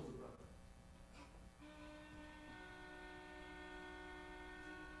 Multiple vibrato.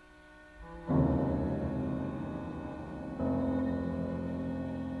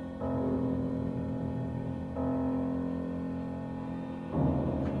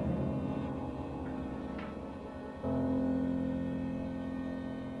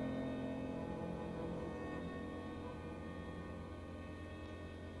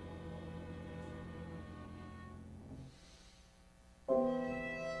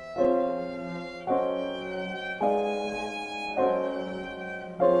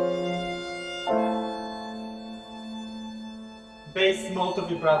 Bass molto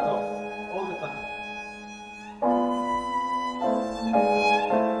vibrato all the time.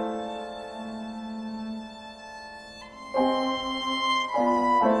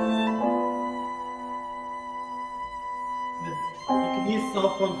 You can use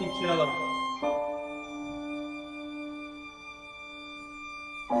soft ponticello.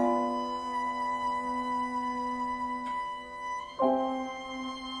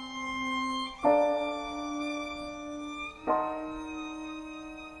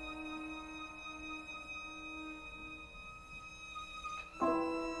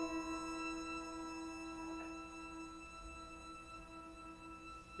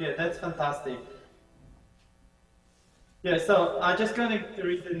 Yeah, that's fantastic. Yeah, so I'm just going to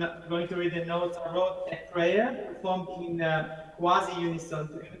read the notes. I wrote a prayer performed in quasi-unison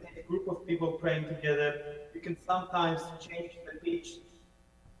to imitate a group of people praying together. You can sometimes change the pitch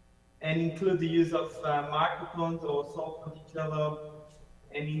and include the use of microphones or soft ponticello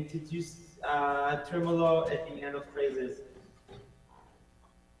and introduce tremolo at the end of phrases.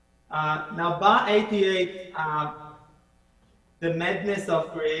 Now, bar 88, the madness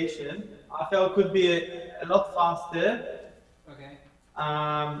of creation, I felt could be a lot faster. Okay.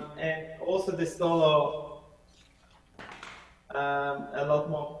 And also the solo, a lot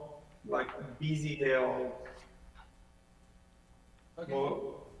more like busy there or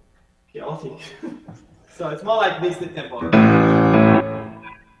more chaotic. So it's more like this the tempo.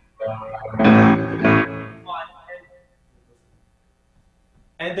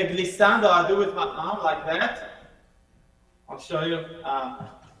 And the glissando I do with my arm like that. I'll show you.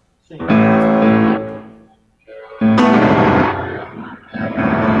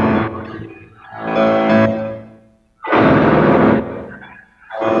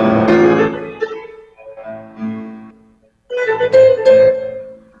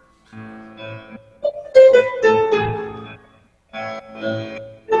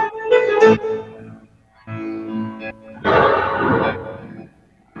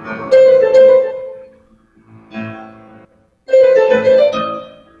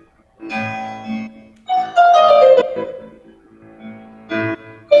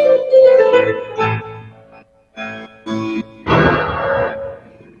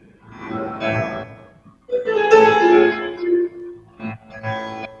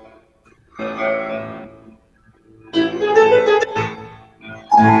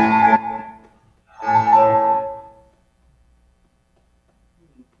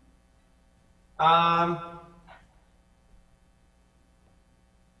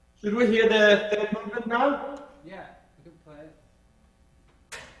 Should we hear the third movement now? Yeah, we can play it.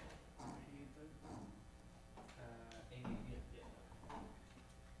 Amy.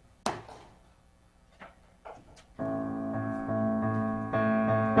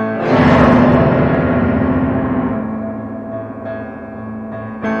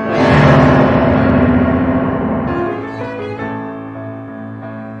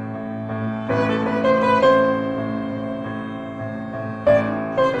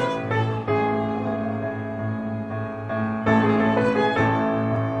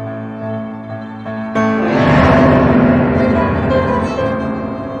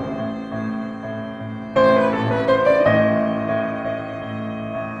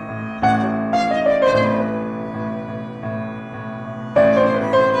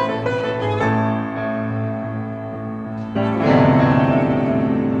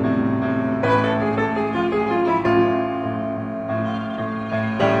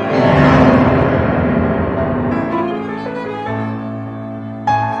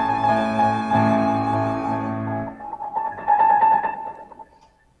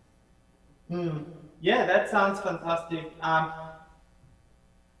 Yeah, that sounds fantastic.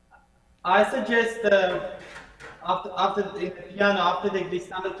 I suggest after the piano, after they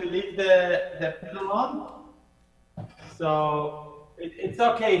started to leave the pedal on, so it's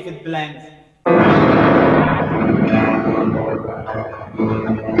okay if it blends.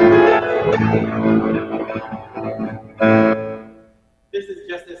 This is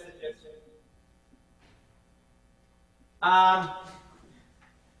just a suggestion.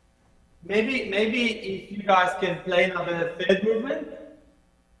 Maybe if you guys can play another third movement.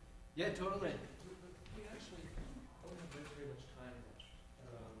 Yeah, totally. We actually don't have very much time.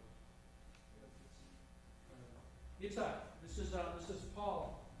 Yitzhak, this is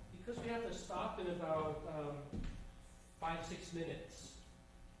Paul. Because we have to stop in about 5-6 minutes.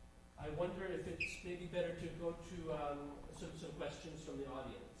 I wonder if it's maybe better to go to some questions from the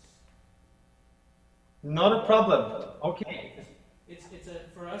audience. Not a problem. Okay.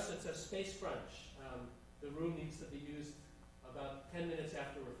 For us it's a space crunch. The room needs to be used about 10 minutes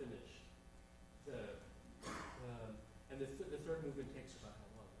after we're finished. And the third movement takes about how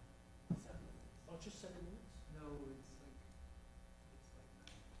long? 7 minutes. Oh, just 7 minutes? No,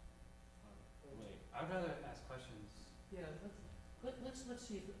 wait. I'd rather ask questions. Yeah, let's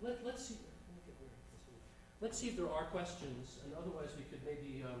see if let's see. Let's see if there are questions, and otherwise we could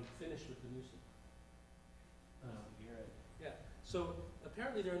maybe finish with the music. Hear it. Yeah. So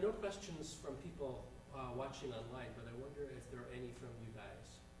apparently there are no questions from people watching online, but I wonder if there are any from you guys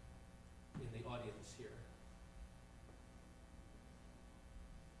in the audience here.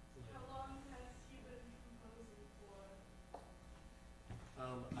 How long has he been composing for?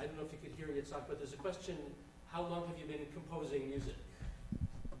 I don't know if you could hear Yitzhak, but there's a question: how long have you been composing music?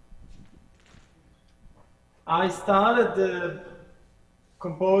 I started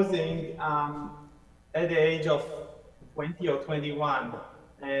composing at the age of 20 or 21,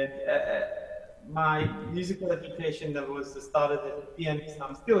 and my musical education that was started as a pianist.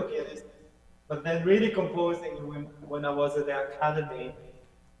 I'm still a pianist, but then really composing when I was at the academy,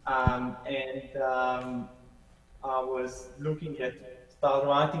 and I was looking at start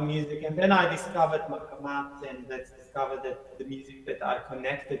writing music, and then I discovered Makamat, and let's discover that the music that I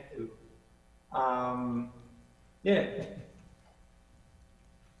connected to. Yeah.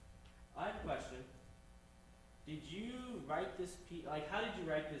 I have a question. Did you write this piece? Like, how did you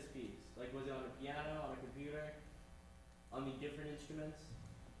write this piece? Like, was it on a piano, on a computer, on the different instruments?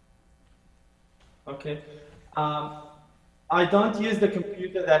 Okay. I don't use the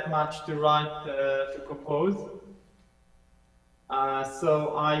computer that much to write, to compose.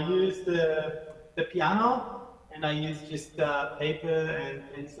 So I use the piano, and I use just paper and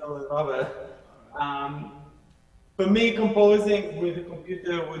pencil and rubber. For me, composing with a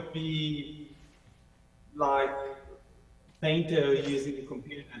computer would be like painter using a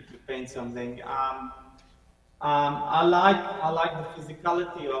computer to paint something. I like the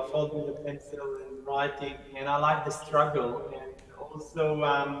physicality of holding the pencil and writing, and I like the struggle. And also,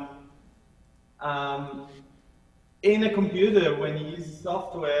 in a computer, when you use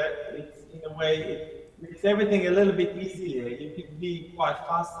software, it's in a way it makes everything a little bit easier. You can be quite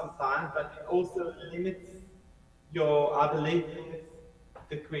fast sometimes, but it also limits I believe,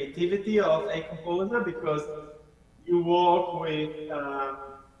 the creativity of a composer, because you work with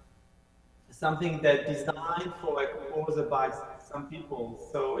something that's designed for a composer by some people.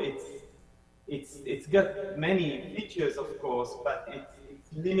 So it's got many features, of course, but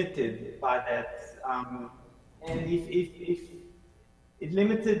it's limited by that. And if it's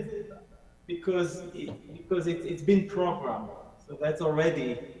limited because it's been programmed, so that's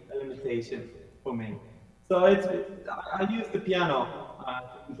already limitation for me. So I use the piano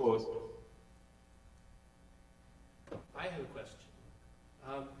to compose. I have a question.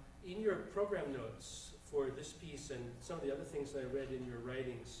 In your program notes for this piece and some of the other things I read in your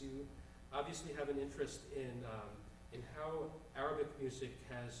writings, you obviously have an interest in how Arabic music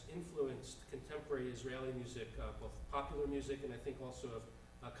has influenced contemporary Israeli music, both popular music and I think also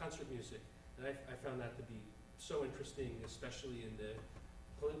of concert music. And I found that to be so interesting, especially in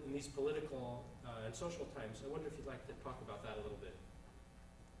these political and social times. I wonder if you'd like to talk about that a little bit.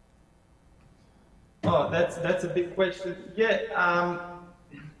 Oh, that's a big question. Yeah.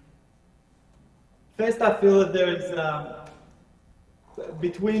 First, I feel that there is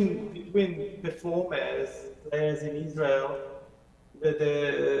between performers, players in Israel, that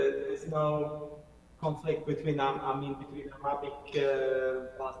there's no conflict between between Arabic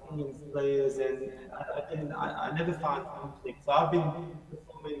Palestinian players, and I never found conflict. So I've been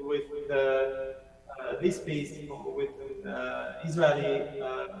performing with this piece with Israeli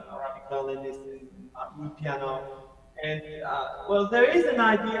Arabic violinists and piano, and well, there is an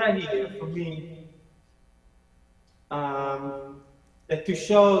idea here for me. That to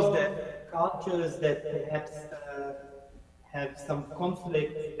show that cultures that perhaps have some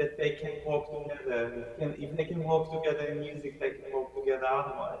conflict, that they can work together. If they can work together in music, they can work together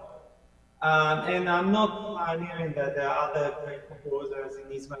otherwise. And I'm not pioneering that. There are other great composers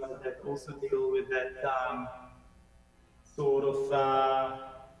in Israel that also deal with that sort of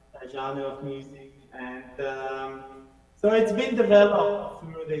genre of music. And so it's been developed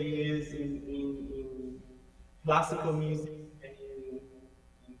through the years in classical music and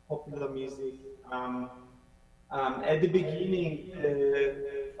in popular music. At the beginning,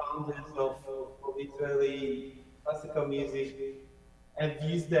 the founders of Israeli classical music have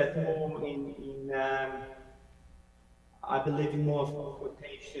used that more in I believe in more of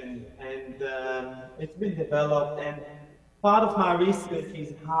quotation, and it's been developed. And part of my research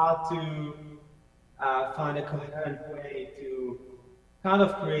is how to find a coherent way to kind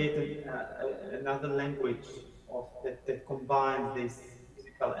of create another language that combines these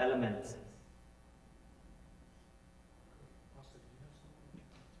musical elements.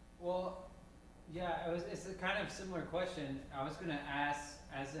 Well, yeah, it's a kind of similar question. I was going to ask,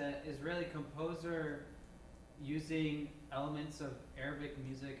 as an Israeli composer using elements of Arabic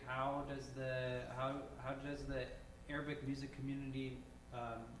music, how does the Arabic music community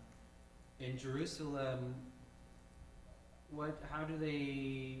in Jerusalem, how do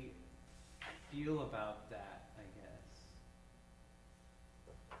they feel about that, I guess?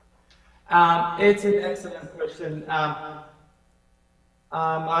 It's an excellent question.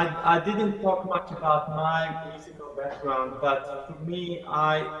 I didn't talk much about my musical background, but for me,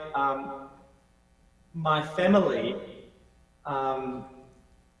 my family,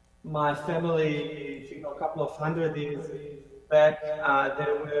 if you go a couple of hundred years back,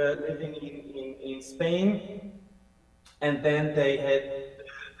 they were living in Spain, and then they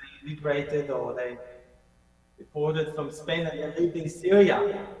immigrated or they deported from Spain, and they lived in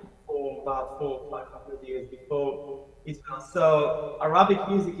Syria for about 400 or 500 years before Israel. So Arabic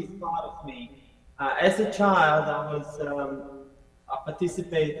music is part of me. As a child, I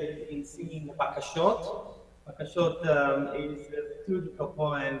participated in singing the bakashot. Bakashot is liturgical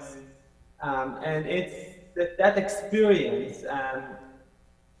poems, and it's that experience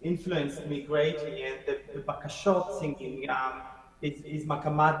influenced me greatly. And the bakashot singing is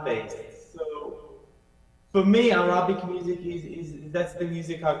makamat based. So for me, Arabic music that's the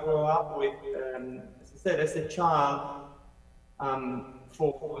music I grew up with. As I said, as a child,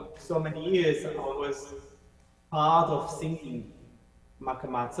 for so many years, I was part of singing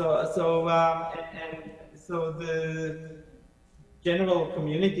makamat. So the general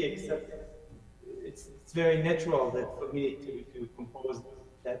community accepts it's very natural that for me to compose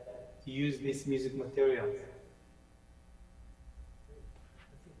that, to use these music materials.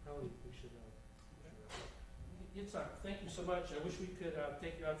 Yitzhak, thank you so much. I wish we could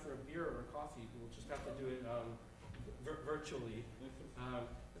take you out for a beer or a coffee. We'll just have to do it virtually.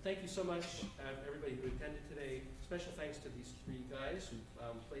 But thank you so much, everybody who attended today. Special thanks to these three guys who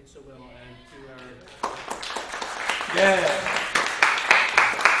played so well, and to our...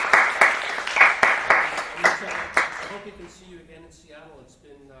 I hope we can see you again in Seattle. It's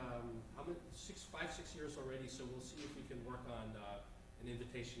been 5-6 years already, so we'll see if we can work on an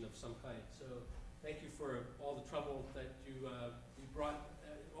invitation of some kind. So thank you for all the trouble that you brought.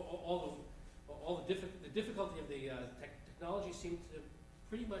 The difficulty of the technology seemed to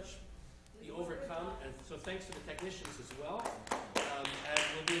pretty much be overcome, and so thanks to the technicians as well. And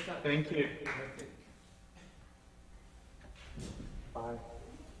we'll be in touch. Thank you. Bye.